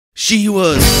She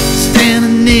was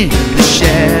standing in the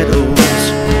shadows.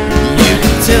 You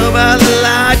could tell by the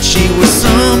light she was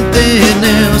something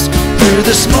else. Through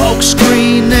the smoke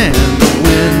screen and the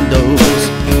windows,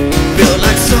 felt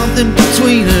like something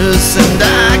between us, and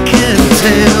I can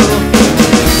tell.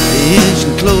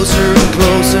 Inching closer and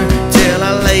closer till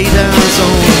I laid eyes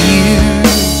on you.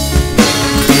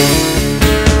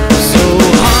 So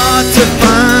hard to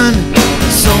find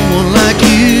someone like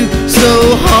you.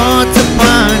 So hard to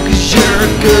find, 'cause you're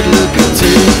good looking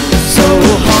too. So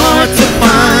hard to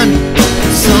find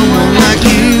someone like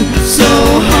you. So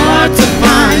hard to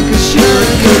find, 'cause you're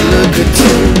good looking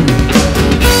too.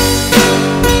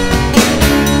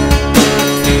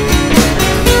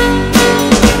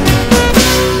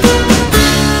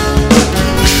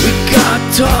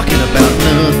 Talking about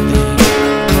nothing,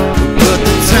 but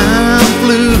the time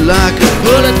flew like a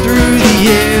bullet through the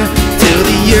air till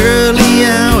the early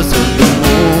hours of the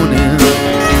morning.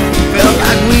 Felt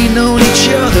like we'd known each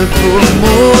other for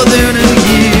more than a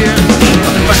year.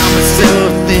 I found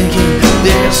myself thinking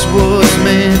this was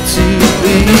meant to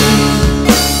be.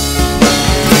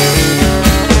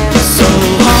 So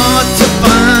hard to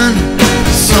find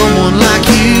someone like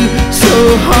you. So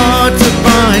hard to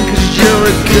find, 'cause you're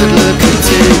a good looking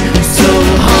too. So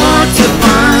hard to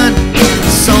find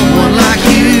someone like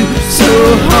you. So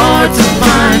hard to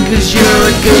find, 'cause you're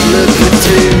a good looking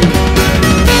too.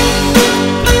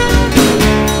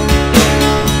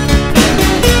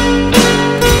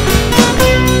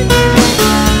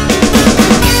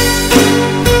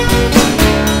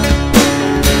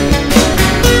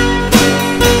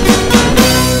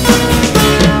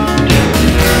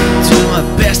 Do my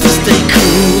best to stay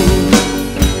cool.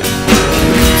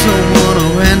 Don't wanna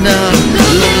end up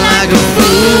looking like a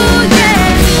fool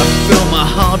now. I feel my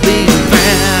heart beating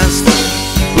fast.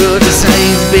 Well, this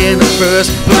ain't been the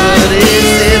first, but is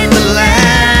it the last?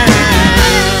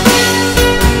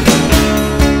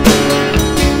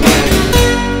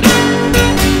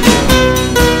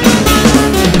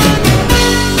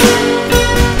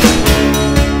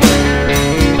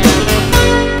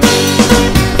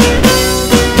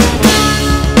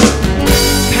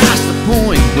 Past the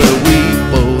point where we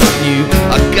both knew,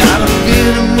 I got a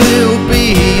feeling we'll be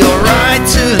alright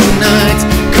tonight,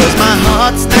 'cause my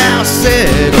heart's now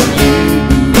set on you.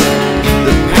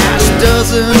 The past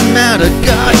doesn't matter,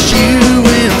 got you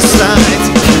in sight.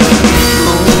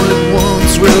 Only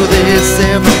once will this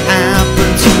ever happen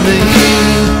to me.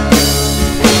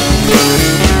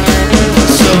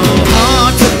 So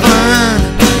hard to find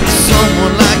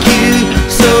someone like you.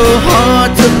 So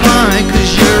hard to find,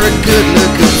 'cause you're a good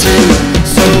looker too.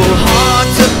 So hard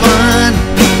to find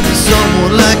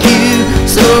someone like you.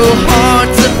 So hard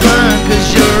to find, 'cause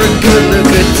you're a good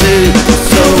looker too.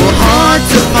 So hard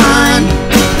to find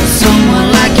someone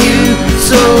like you.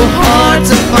 So hard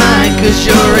to find, 'cause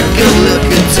you're a good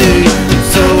looker too.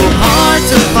 So hard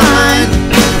to find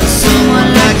someone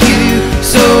like you.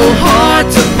 So hard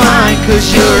to find, 'cause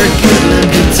you're a good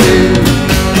looker too.